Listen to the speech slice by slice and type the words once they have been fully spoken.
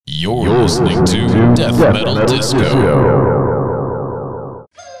You're listening to Death Metal Disco.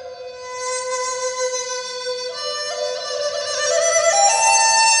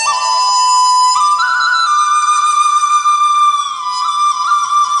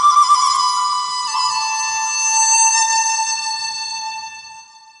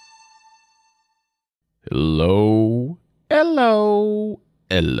 Hello, hello,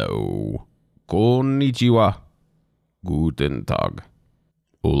 hello. Konnichiwa. Guten Tag.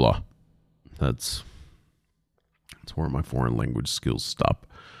 Hola. That's where my foreign language skills stop.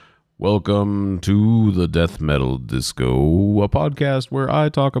 Welcome to the Death Metal Disco, a podcast where I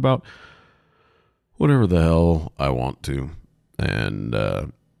talk about whatever the hell I want to.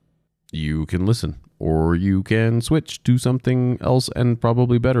 And you can listen, or you can switch to something else and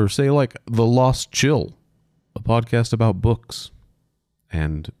probably better. Say like The Lost Chill, a podcast about books,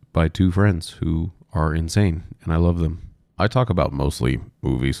 and by two friends who are insane, and I love them. I talk about mostly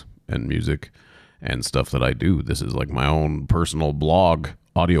movies and music and stuff that I do. This is like my own personal blog,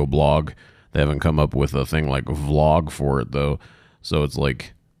 audio blog. They haven't come up with a thing like vlog for it, though. So it's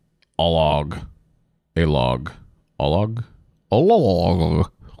like alog. Oh,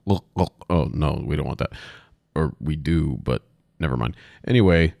 no, we don't want that. Or we do, but never mind.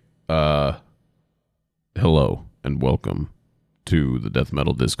 Anyway, hello and welcome to the Death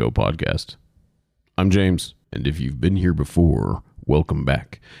Metal Disco podcast. I'm James, and if you've been here before, welcome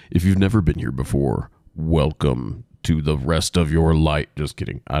back. If you've never been here before, welcome to the rest of your life. Just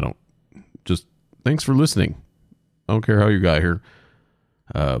kidding. Thanks for listening. I don't care how you got here,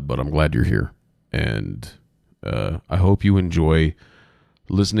 but I'm glad you're here. And I hope you enjoy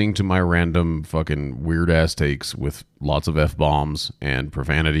listening to my random fucking weird-ass takes with lots of F-bombs and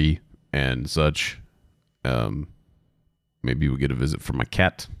profanity and such. Maybe we'll get a visit from my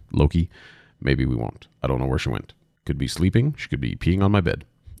cat, Loki. Maybe we won't. I don't know where she went. Could be sleeping. She could be peeing on my bed.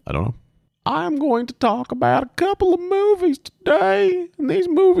 I don't know. I'm going to talk about a couple of movies today. And these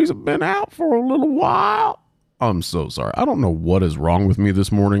movies have been out for a little while. I'm so sorry. I don't know what is wrong with me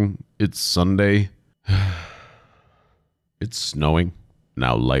this morning. It's Sunday. It's snowing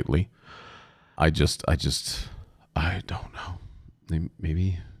now lightly. I don't know.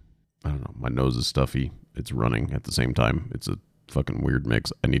 Maybe, I don't know. My nose is stuffy. It's running at the same time. It's a fucking weird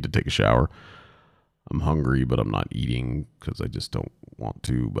mix. I need to take a shower. I'm hungry, but I'm not eating because I just don't want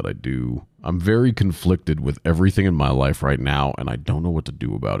to, but I do. I'm very conflicted with everything in my life right now, and I don't know what to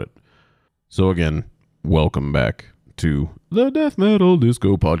do about it. So again, welcome back to the Death Metal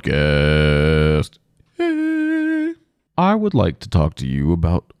Disco podcast. Hey. I would like to talk to you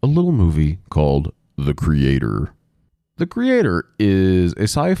about a little movie called The Creator. The Creator is a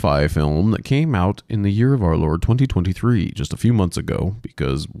sci-fi film that came out in the year of our Lord 2023, just a few months ago,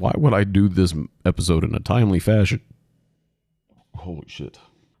 because why would I do this episode in a timely fashion? Holy shit.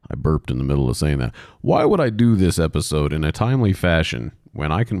 I burped in the middle of saying that. Why would I do this episode in a timely fashion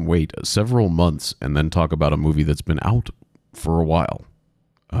when I can wait several months and then talk about a movie that's been out for a while?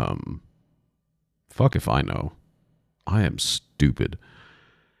 Fuck if I know. I am stupid.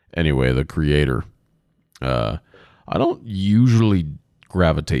 Anyway, The Creator. I don't usually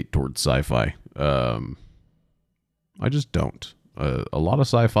gravitate towards sci-fi. I just don't. A lot of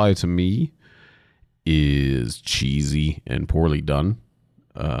sci-fi to me is cheesy and poorly done.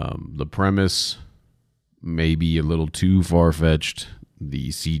 The premise may be a little too far-fetched. The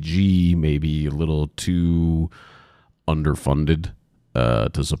CG may be a little too underfunded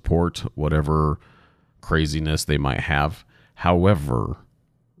to support whatever craziness they might have. However,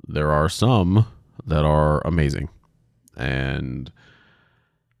 there are some that are amazing. And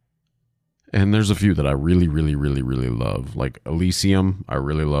there's a few that I really, really, really, really love. Like Elysium. I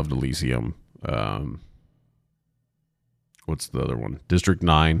really loved Elysium. What's the other one? District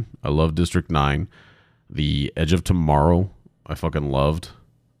 9. I love District 9. The Edge of Tomorrow. I fucking loved.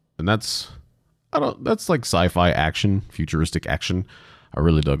 And that's like sci-fi action, futuristic action. I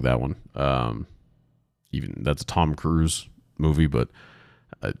really dug that one. Even that's a Tom Cruise movie, but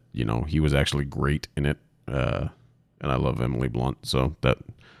he was actually great in it. And I love Emily Blunt, so that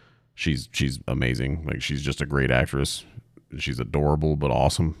she's amazing. Like, she's just a great actress. She's adorable but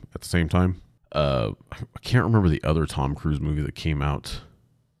awesome at the same time. I can't remember the other Tom Cruise movie that came out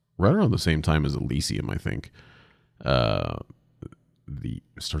right around the same time as Elysium, I think. It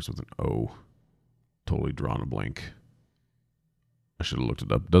starts with an O. Totally drawn a blank. I should have looked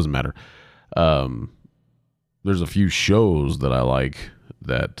it up. Doesn't matter. There's a few shows that I like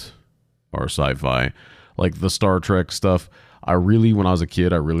that are sci-fi. Like the Star Trek stuff. When I was a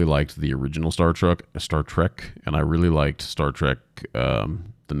kid, I really liked the original Star Trek, and I really liked Star Trek, The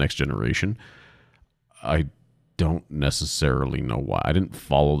Next Generation. I don't necessarily know why. I didn't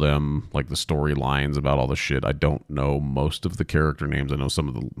follow them, like the storylines about all the shit. I don't know most of the character names. I know some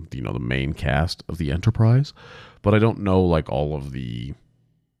of the, the main cast of the Enterprise, but I don't know like all of the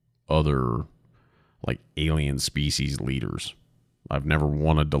other like alien species leaders. I've never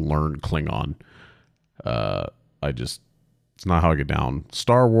wanted to learn Klingon. It's not how I get down.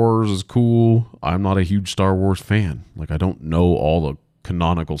 Star Wars is cool. I'm not a huge Star Wars fan. Like, I don't know all the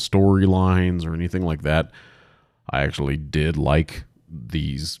canonical storylines or anything like that. I actually did like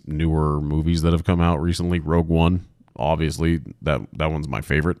these newer movies that have come out recently. Rogue One, obviously, that one's my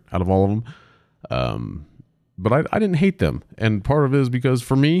favorite out of all of them. But I didn't hate them. And part of it is because,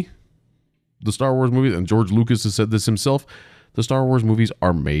 for me, the Star Wars movies, and George Lucas has said this himself, the Star Wars movies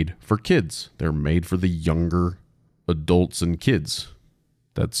are made for kids. They're made for the younger adults and kids.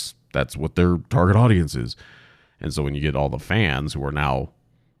 That's what their target audience is. And so when you get all the fans who are now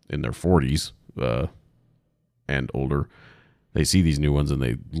in their 40s and older, they see these new ones and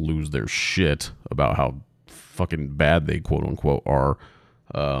they lose their shit about how fucking bad they quote unquote are.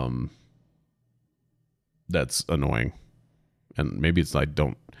 That's annoying. And maybe it's not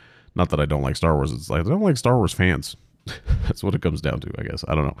that I don't like Star Wars. It's like I don't like Star Wars fans. That's what it comes down to, I guess.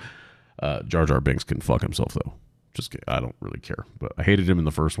 I don't know. Jar Jar Binks can fuck himself though. Just kidding. I don't really care. But I hated him in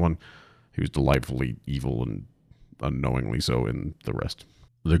the first one. He was delightfully evil and unknowingly so in the rest.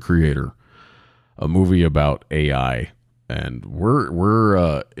 The Creator, a movie about AI, and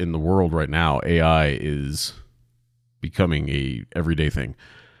we're in the world right now. AI is becoming a everyday thing,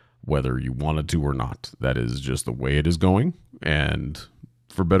 whether you wanted to or not. That is just the way it is going, and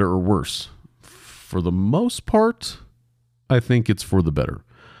for better or worse. For the most part, I think it's for the better.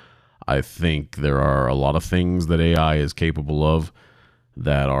 I think there are a lot of things that AI is capable of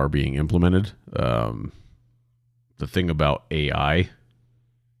that are being implemented. The thing about AI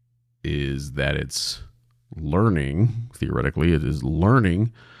is that it's learning, theoretically, it is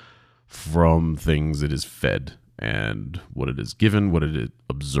learning from things it is fed and what it is given, what it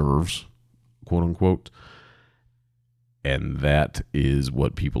observes, quote unquote. And that is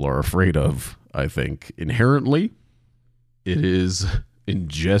what people are afraid of, I think. Inherently, it is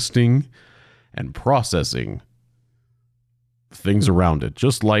ingesting and processing things around it,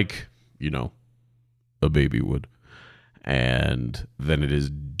 just like, a baby would. And then it is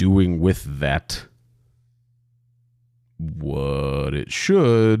doing with that what it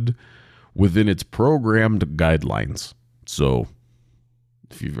should within its programmed guidelines. So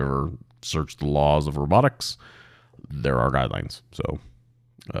if you've ever searched the laws of robotics, there are guidelines. So,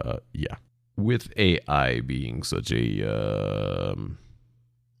 yeah. With AI being such a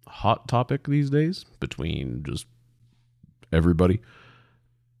hot topic these days between just everybody,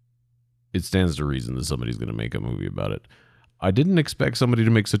 it stands to reason that somebody's going to make a movie about it. I didn't expect somebody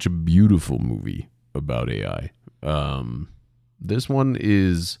to make such a beautiful movie about AI. This one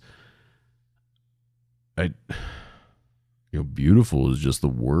is, beautiful is just the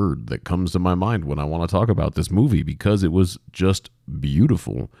word that comes to my mind when I want to talk about this movie, because it was just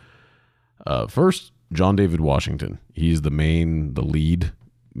beautiful. First, John David Washington. He's the lead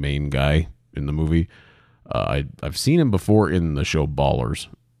main guy in the movie. I've seen him before in the show Ballers,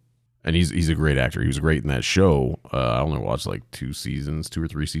 and he's a great actor. He was great in that show. I only watched like 2 or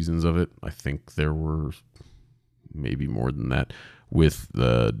 3 seasons of it. I think there were maybe more than that, with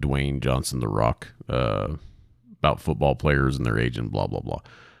Dwayne Johnson, The Rock, about football players and their agent, blah, blah, blah.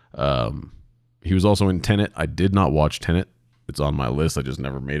 He was also in Tenet. I did not watch Tenet. It's on my list. I just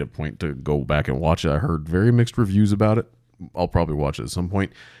never made a point to go back and watch it. I heard very mixed reviews about it. I'll probably watch it at some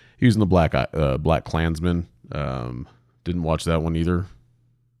point. He was in the Black Klansman. Didn't watch that one either.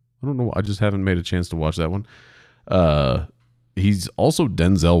 I don't know. I just haven't made a chance to watch that one. He's also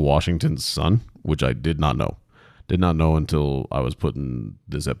Denzel Washington's son, which I did not know. Did not know until I was putting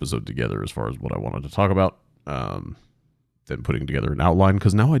this episode together as far as what I wanted to talk about. Then putting together an outline,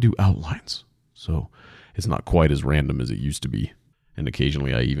 because now I do outlines. So it's not quite as random as it used to be. And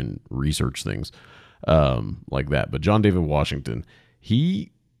occasionally I even research things like that. But John David Washington, he's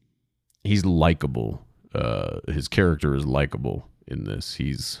likable. His character is likable in this.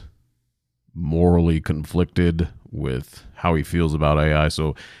 He's morally conflicted with how he feels about AI.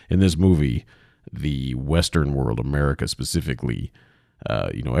 So in this movie, the Western world, America specifically,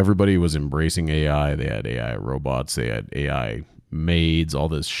 everybody was embracing AI. They had AI robots. They had AI maids, all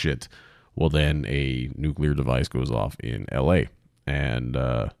this shit. Well, then a nuclear device goes off in LA, and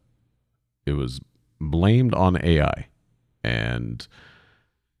it was blamed on AI. And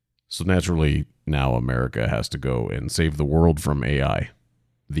so naturally, now America has to go and save the world from AI,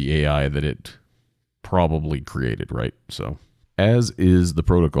 the AI that it probably created, right? So, as is the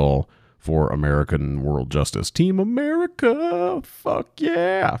protocol for American World Justice. Team America, fuck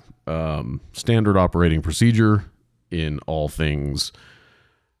yeah. Standard operating procedure in all things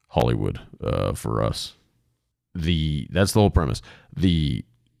Hollywood for us. That's the whole premise. The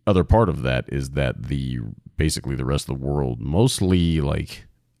other part of that is that basically the rest of the world, mostly like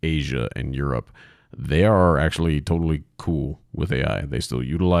Asia and Europe, they are actually totally cool with AI. They still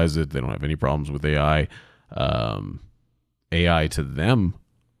utilize it. They don't have any problems with AI. AI to them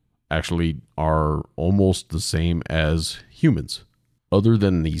actually are almost the same as humans, other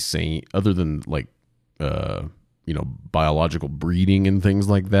than like biological breeding and things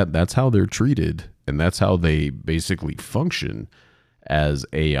like that. That's how they're treated, and that's how they basically function as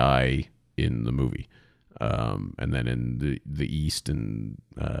AI in the movie. And then in the East and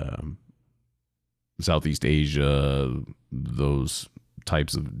Southeast Asia, those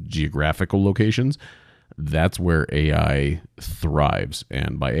types of geographical locations, that's where AI thrives.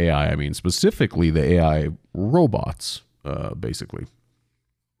 And by AI, I mean specifically the AI robots, basically.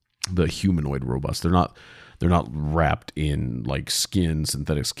 The humanoid robots. They're not wrapped in like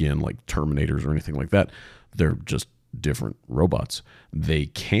synthetic skin, like Terminators or anything like that. They're just different robots. They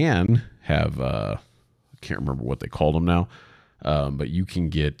can have, I can't remember what they called them now, but you can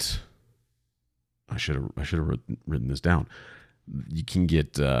get, I should have written this down. You can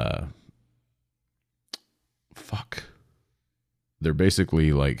get, they're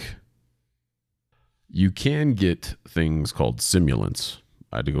basically like, you can get things called simulants.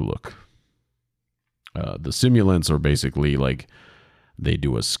 I had to go look. The simulants are basically like, they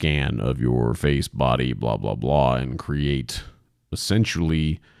do a scan of your face, body, blah, blah, blah, and create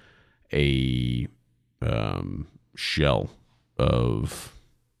essentially a shell of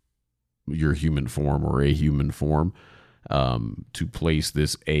your human form or a human form to place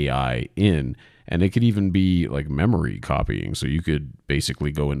this AI in. And it could even be like memory copying. So you could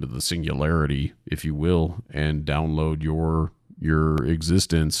basically go into the singularity, if you will, and download your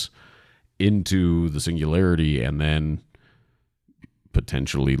existence into the singularity and then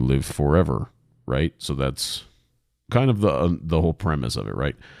potentially live forever, right? So that's kind of the whole premise of it,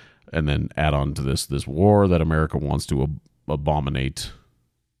 right? And then add on to this war that America wants to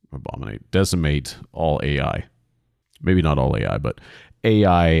decimate all AI. Maybe not all AI, but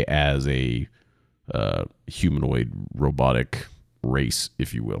AI as a humanoid robotic race,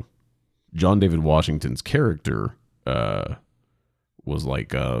 if you will. John David Washington's character was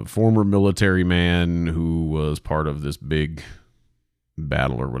like a former military man who was part of this big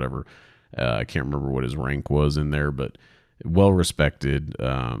battle or whatever. I can't remember what his rank was in there, but well respected.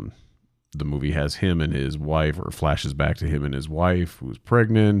 The movie has him and his wife, or flashes back to him and his wife who was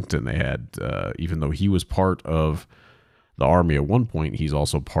pregnant, and they had, even though he was part of the army at one point, he's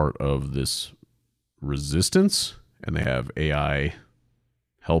also part of this resistance, and they have AI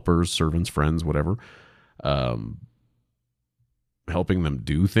helpers, servants, friends, whatever, helping them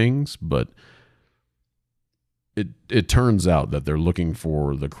do things. But it turns out that they're looking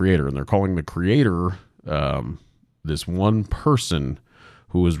for the creator, and they're calling the creator this one person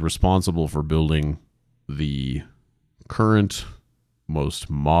who is responsible for building the current, most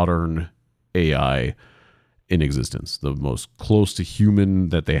modern AI in existence, the most close to human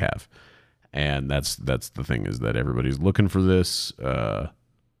that they have. And that's the thing, is that everybody's looking for this.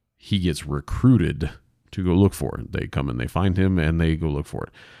 He gets recruited to go look for it. They come and they find him and they go look for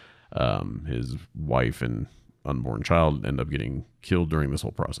it. His wife and unborn child end up getting killed during this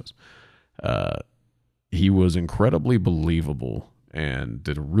whole process. He was incredibly believable and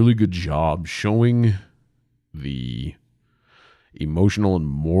did a really good job showing the emotional and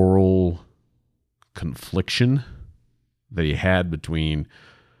moral confliction that he had between,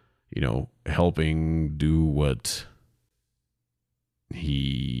 helping do what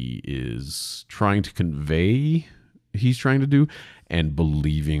he is trying to convey he's trying to do, and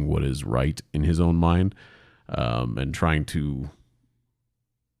believing what is right in his own mind, and trying to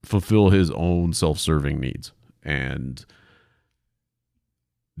fulfill his own self-serving needs. And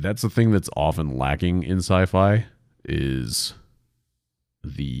that's the thing that's often lacking in sci-fi, is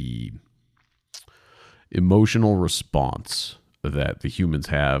the emotional response that the humans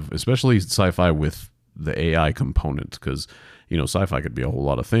have, especially sci-fi with the AI component, because sci-fi could be a whole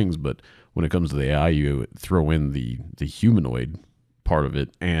lot of things, but when it comes to the AI, you throw in the humanoid part of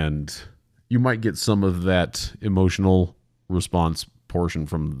it, and you might get some of that emotional response portion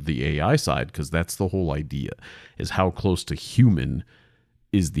from the AI side, because that's the whole idea, is how close to human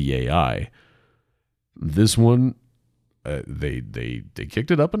is the AI. This one, they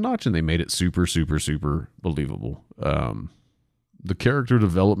kicked it up a notch, and they made it super, super, super believable. The character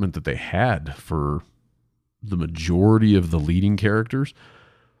development that they had for the majority of the leading characters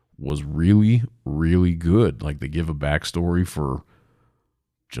was really, really good. Like, they give a backstory for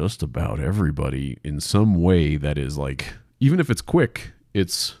just about everybody in some way that is like, even if it's quick,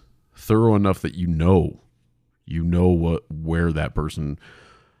 it's thorough enough that you know where that person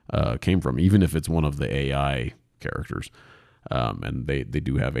came from, even if it's one of the AI characters. And they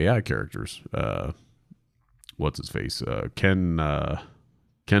do have AI characters. What's his face? Ken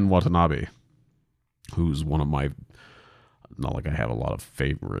Watanabe, who's one of my, not like I have a lot of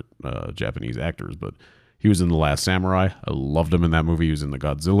favorite Japanese actors, but he was in The Last Samurai. I loved him in that movie. He was in the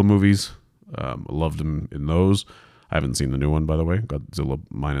Godzilla movies. I loved him in those. I haven't seen the new one, by the way, Godzilla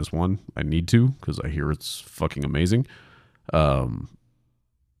 -1. I need to, because I hear it's fucking amazing.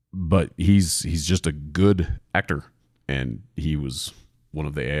 But he's just a good actor, and he was one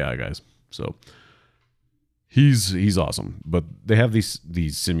of the AI guys. So he's awesome. But they have these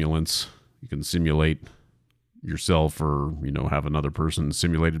simulants. You can simulate yourself, or have another person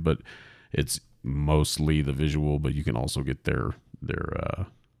simulated, but it's mostly the visual. But you can also get their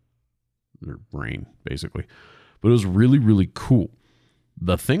brain, basically. But it was really, really cool.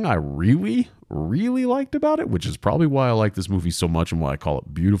 The thing I really, really liked about it, which is probably why I like this movie so much and why I call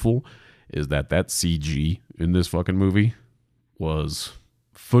it beautiful, is that CG in this fucking movie was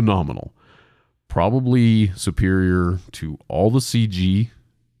phenomenal. Probably superior to all the CG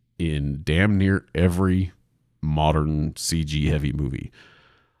in damn near every modern CG heavy movie.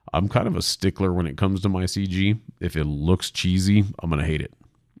 I'm kind of a stickler when it comes to my CG. If it looks cheesy, I'm going to hate it.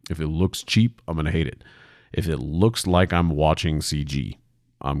 If it looks cheap, I'm going to hate it. If it looks like I'm watching CG,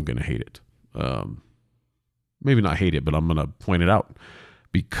 I'm going to hate it. Maybe not hate it, but I'm going to point it out.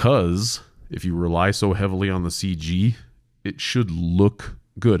 Because if you rely so heavily on the CG, it should look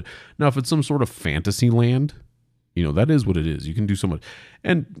good. Now, if it's some sort of fantasy land, that is what it is. You can do so much.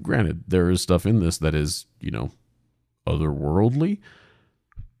 And granted, there is stuff in this that is, otherworldly.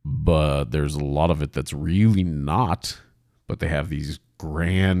 But there's a lot of it that's really not. But they have these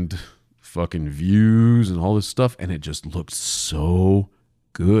grand fucking views and all this stuff, and it just looked so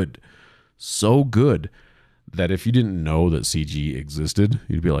good that if you didn't know that CG existed,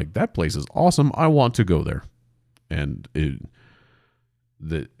 you'd be like, that place is awesome, I want to go there. And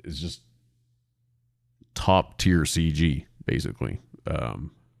that is just top tier CG, basically.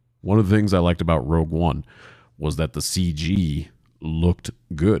 One of the things I liked about Rogue One was that the CG looked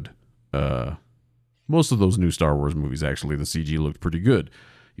good. Most of those new Star Wars movies, actually, the CG looked pretty good.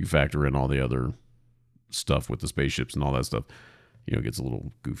 You factor in all the other stuff with the spaceships and all that stuff, it gets a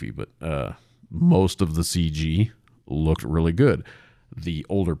little goofy, but most of the CG looked really good. The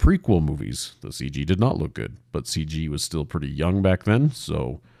older prequel movies, the CG did not look good, but CG was still pretty young back then,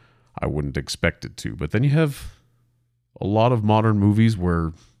 so I wouldn't expect it to. But then you have a lot of modern movies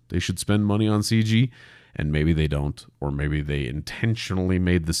where they should spend money on CG, and maybe they don't, or maybe they intentionally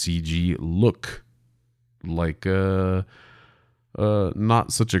made the CG look like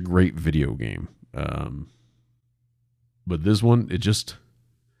not such a great video game. But this one, it just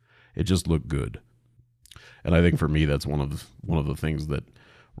looked good. And I think for me, that's one of the things that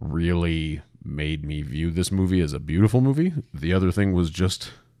really made me view this movie as a beautiful movie. The other thing was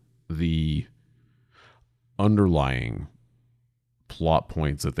just the underlying plot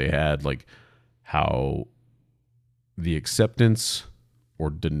points that they had, like how the acceptance or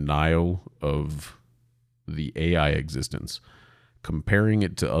denial of the AI existence, comparing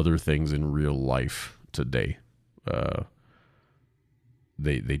it to other things in real life today.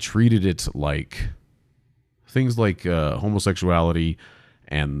 They treated it like things like homosexuality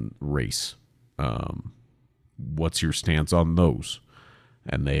and race. What's your stance on those?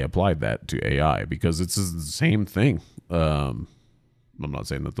 And they applied that to AI because it's the same thing. I'm not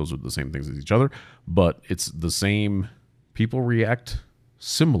saying that those are the same things as each other, but it's the same. People react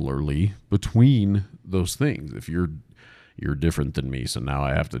similarly between those things. If you're different than me, so now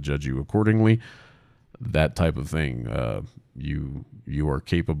I have to judge you accordingly. That type of thing. You are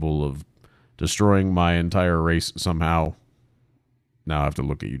capable of destroying my entire race somehow. Now I have to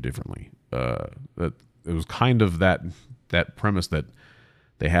look at you differently. That it was kind of that premise that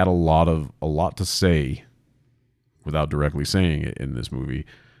they had a lot to say without directly saying it in this movie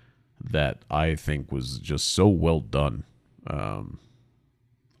that I think was just so well done.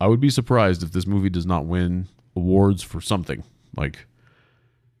 I would be surprised if this movie does not win awards for something like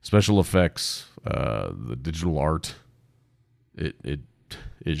special effects, the digital art. It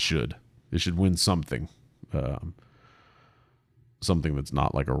should win something, something that's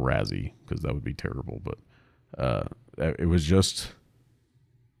not like a Razzie, because that would be terrible. But it was just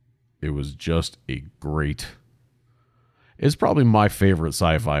a great. It's probably my favorite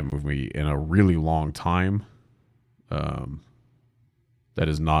sci-fi movie in a really long time. That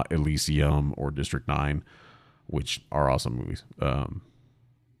is not Elysium or District 9, which are awesome movies. And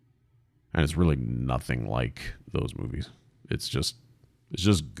it's really nothing like those movies. It's just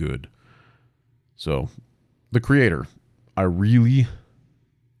good. So, The Creator, I really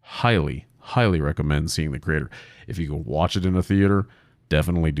highly recommend seeing The Creator. If you can watch it in a theater,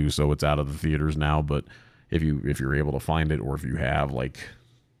 definitely do so. It's out of the theaters now, but if you're able to find it, or if you have like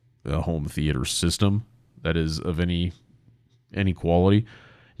a home theater system that is of any quality,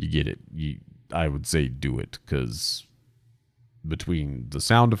 you get it. I would say do it, because between the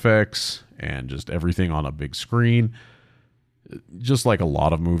sound effects and just everything on a big screen, just like a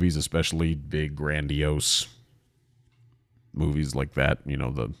lot of movies, especially big grandiose movies like that, you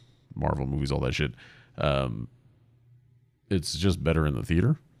know, the Marvel movies, all that shit, it's just better in the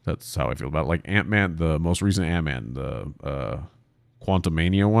theater. That's how I feel about it. Like Ant-Man, the most recent Ant-Man, the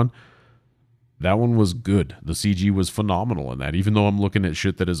Quantumania one, that one was good. The CG was phenomenal in that, even though I'm looking at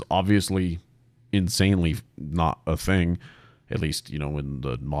shit that is obviously insanely not a thing, at least, you know, in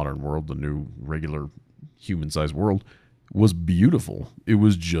the modern world, the new regular human-sized world, was beautiful. It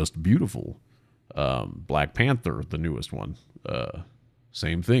was just beautiful. Black Panther, the newest one,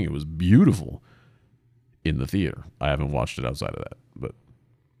 same thing. It was beautiful in the theater. I haven't watched it outside of that, but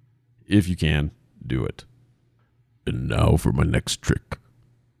if you can, do it. And now for my next trick.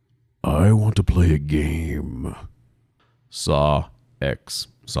 I want to play a game. Saw X,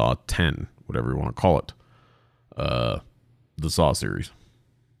 Saw 10, whatever you want to call it. The Saw series.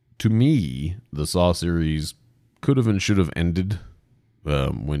 To me, the Saw series could have and should have ended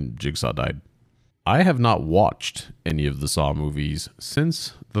when Jigsaw died. I have not watched any of the Saw movies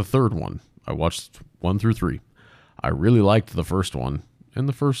since the third one. I watched 1 through 3. I really liked the first one, and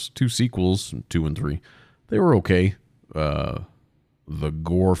the first 2 sequels, 2 and 3, they were okay. The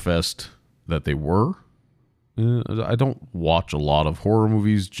gore fest that they were. I don't watch a lot of horror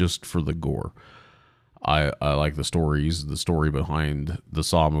movies just for the gore. I like the stories. The story behind the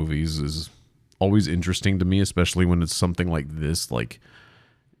Saw movies is always interesting to me, especially when it's something like this, like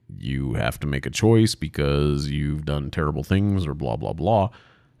you have to make a choice because you've done terrible things or blah, blah, blah.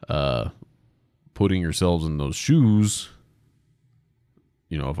 Putting yourselves in those shoes,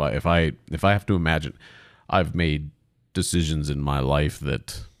 you know, if I have to imagine, I've made decisions in my life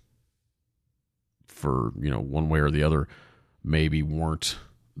that, for, you know, one way or the other, maybe weren't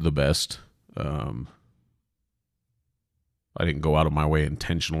the best. I didn't go out of my way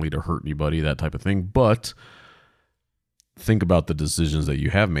intentionally to hurt anybody, that type of thing. But think about the decisions that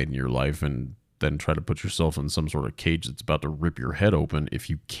you have made in your life, and then try to put yourself in some sort of cage that's about to rip your head open if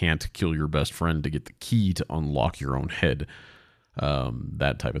you can't kill your best friend to get the key to unlock your own head.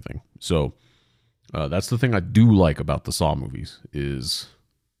 That type of thing. So that's the thing I do like about the Saw movies, is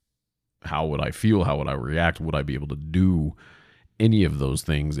how would I feel? How would I react? Would I be able to do any of those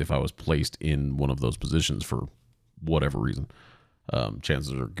things if I was placed in one of those positions for whatever reason?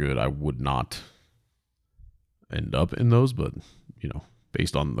 Chances are good I would not end up in those, but, you know,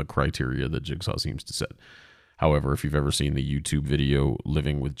 based on the criteria that Jigsaw seems to set. However, if you've ever seen the YouTube video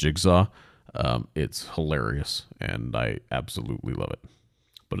Living with Jigsaw, it's hilarious, and I absolutely love it.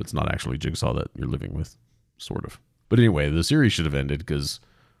 But it's not actually Jigsaw that you're living with, sort of. But anyway, the series should have ended, because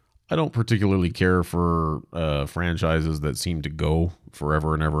I don't particularly care for franchises that seem to go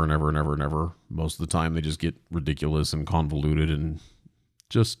forever and ever and ever and ever and ever. Most of the time, they just get ridiculous and convoluted and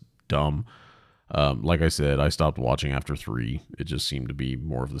just dumb. Like I said, I stopped watching after 3. It just seemed to be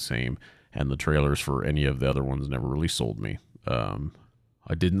more of the same, and the trailers for any of the other ones never really sold me.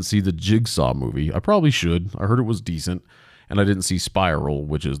 I didn't see the Jigsaw movie. I probably should. I heard it was decent, and I didn't see Spiral,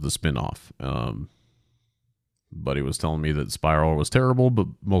 which is the spinoff. But he was telling me that Spiral was terrible, but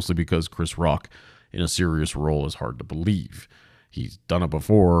mostly because Chris Rock in a serious role is hard to believe. He's done it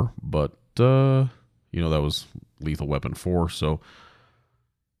before, but, you know, that was Lethal Weapon 4, so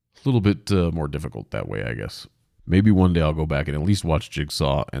a little bit more difficult that way, I guess. Maybe one day I'll go back and at least watch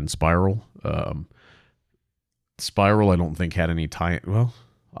Jigsaw and Spiral. Spiral, I don't think had any tie. Well,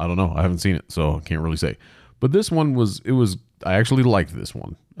 I don't know. I haven't seen it, so I can't really say. But this one I actually liked this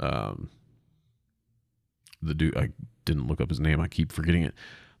one. The dude, I didn't look up his name. I keep forgetting it.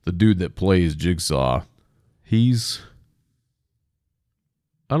 The dude that plays Jigsaw, I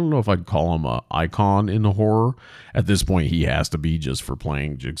don't know if I'd call him an icon in the horror. At this point, he has to be, just for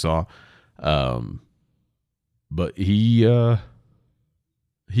playing Jigsaw. But he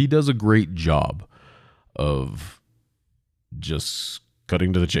does a great job of just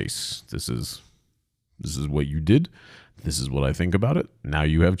cutting to the chase. This is what you did. This is what I think about it. Now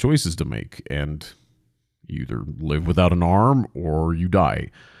you have choices to make, and you either live without an arm or you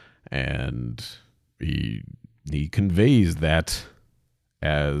die. And he conveys that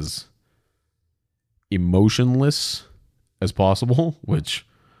as emotionless as possible, which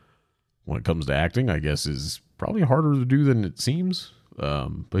when it comes to acting, I guess is probably harder to do than it seems.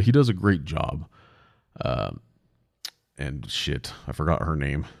 But he does a great job. And shit, I forgot her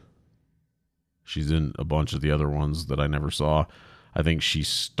name. She's in a bunch of the other ones that I never saw. I think she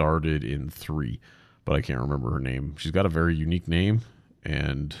started in 3, but I can't remember her name. She's got a very unique name,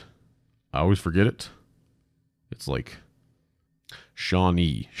 and I always forget it. It's like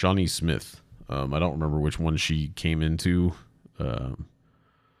Shawnee Smith. I don't remember which one she came into.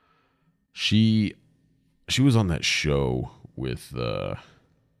 She was on that show with the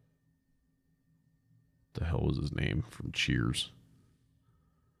hell was his name from Cheers?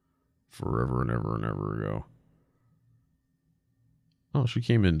 Forever and ever and ever ago. Oh, she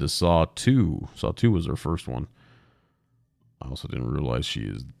came into Saw 2. Saw 2 was her first one. I also didn't realize she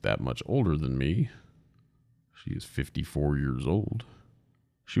is that much older than me. She is 54 years old.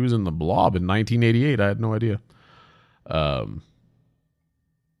 She was in The Blob in 1988. I had no idea. I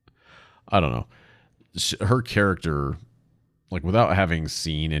don't know. Her character, like without having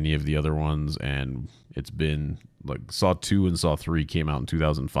seen any of the other ones, and it's been like Saw 2 and Saw 3 came out in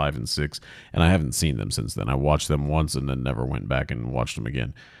 2005 and 6, and I haven't seen them since then. I watched them once and then never went back and watched them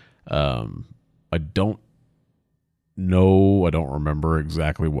again. I don't remember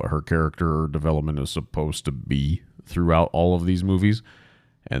exactly what her character development is supposed to be throughout all of these movies.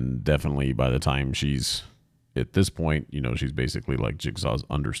 And definitely by the time she's at this point, she's basically like Jigsaw's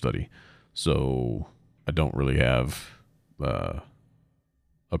understudy. So I don't really have a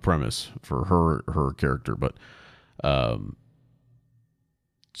premise for her character, but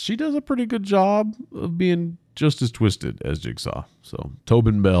she does a pretty good job of being just as twisted as Jigsaw. So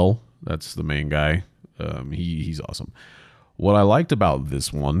Tobin Bell, that's the main guy. He's awesome. What I liked about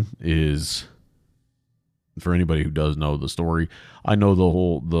this one is, for anybody who does know the story, I know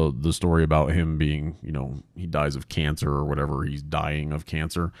the story about him being, he dies of cancer or whatever. He's dying of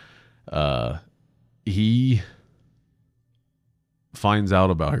cancer. He finds out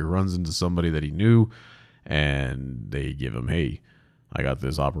about, he runs into somebody that he knew, and they give him, hey, I got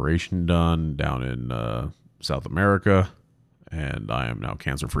this operation done down in South America, and I am now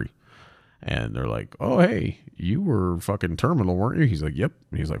cancer free. And they're like, oh, hey, you were fucking terminal, weren't you? He's like, yep.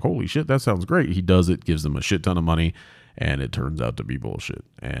 And he's like, holy shit, that sounds great. He does it, gives them a shit ton of money, and it turns out to be bullshit.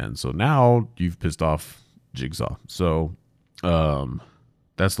 And so now you've pissed off Jigsaw. So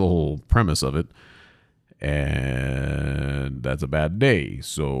that's the whole premise of it. And that's a bad day.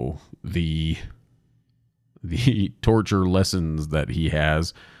 So the torture lessons that he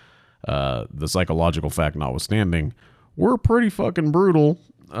has, the psychological fact notwithstanding, were pretty fucking brutal.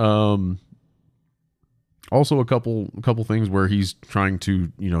 Also a couple things where he's trying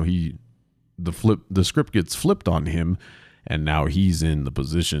to, the script gets flipped on him, and now he's in the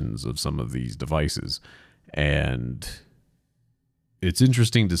positions of some of these devices. And it's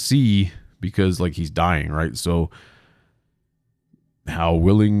interesting to see because like he's dying, right? So how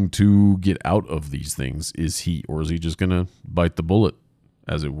willing to get out of these things is he, or is he just going to bite the bullet,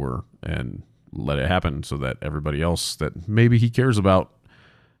 as it were, and let it happen so that everybody else that maybe he cares about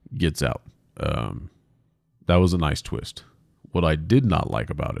gets out? That was a nice twist. What I did not like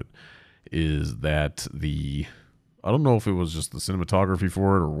about it is that I don't know if it was just the cinematography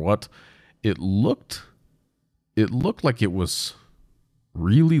for it or what, it looked like it was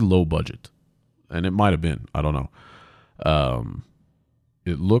really low budget, and it might have been, I don't know.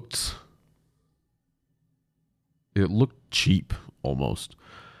 It looked cheap almost,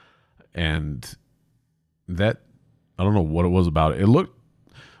 and that, I don't know what it was about it. It looked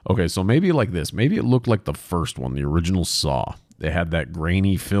okay, so maybe like this. Maybe it looked like the first one, the original Saw. They had that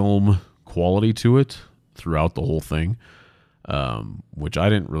grainy film quality to it throughout the whole thing, which I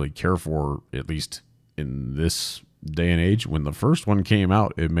didn't really care for, at least in this day and age. When the first one came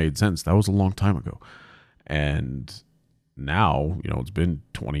out, it made sense. That was a long time ago. And now, it's been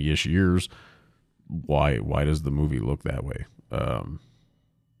 20-ish years. Why does the movie look that way?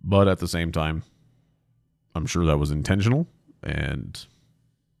 But at the same time, I'm sure that was intentional, and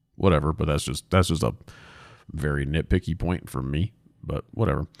whatever, but that's just a very nitpicky point for me, but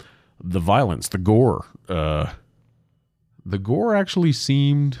whatever. The violence, the gore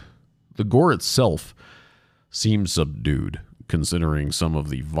itself seemed subdued, considering some of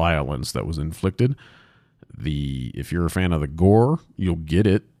the violence that was inflicted. If you're a fan of the gore, you'll get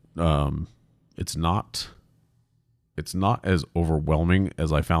it. It's not as overwhelming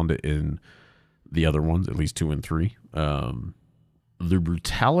as I found it in the other ones, at least 2 and 3. The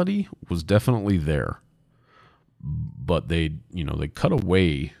brutality was definitely there, but they cut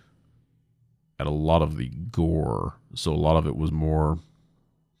away at a lot of the gore. So a lot of it was more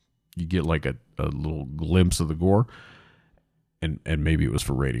you get like a little glimpse of the gore, and maybe it was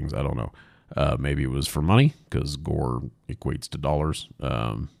for ratings. I don't know. Maybe it was for money because gore equates to dollars.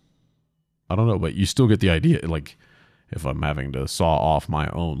 I don't know, but you still get the idea. Like, if I'm having to saw off my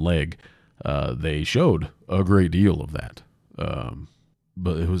own leg, they showed a great deal of that.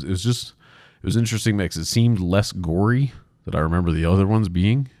 But it was interesting because it seemed less gory than I remember the other ones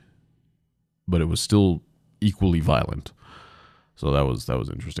being, but it was still equally violent. So that was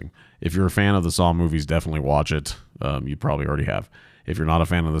interesting. If you're a fan of the Saw movies, definitely watch it. You probably already have. If you're not a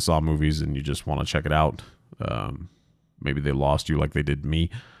fan of the Saw movies and you just want to check it out, maybe they lost you like they did me,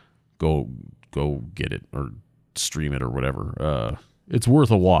 go get it or stream it or whatever. It's worth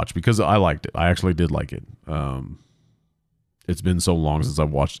a watch because I liked it. I actually did like it. It's been so long since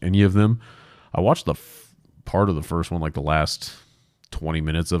I've watched any of them. I watched the part of the first one, like the last 20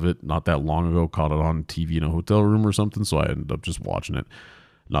 minutes of it, not that long ago. Caught it on TV in a hotel room or something, so I ended up just watching it.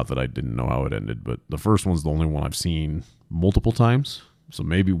 Not that I didn't know how it ended, but the first one's the only one I've seen multiple times. So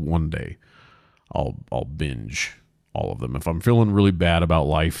maybe one day I'll binge all of them. If I'm feeling really bad about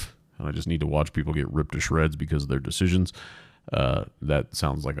life and I just need to watch people get ripped to shreds because of their decisions, that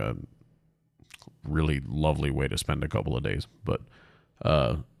sounds like a really lovely way to spend a couple of days. But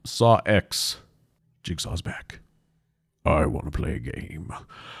Saw X, Jigsaw's back. I want to play a game.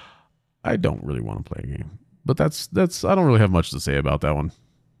 I don't really want to play a game, but that's I don't really have much to say about that one.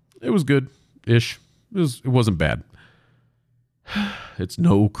 It was good-ish. It wasn't bad. It's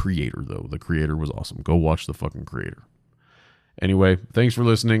no Creator, though. The Creator was awesome. Go watch the fucking Creator. Anyway, thanks for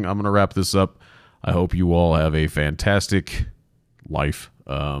listening. I'm going to wrap this up. I hope you all have a fantastic life.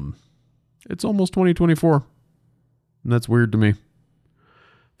 It's almost 2024, and that's weird to me.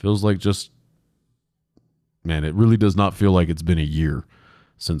 Feels like man, it really does not feel like it's been a year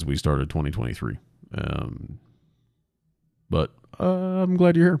since we started 2023. But I'm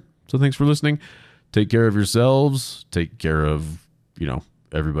glad you're here. So thanks for listening. Take care of yourselves. Take care of,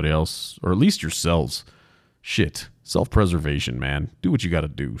 everybody else, or at least yourselves. Shit. Self-preservation, man. Do what you got to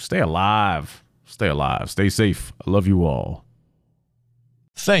do. Stay alive. Stay alive. Stay safe. I love you all.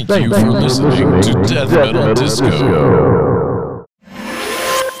 Thank you for listening to Death Metal Disco.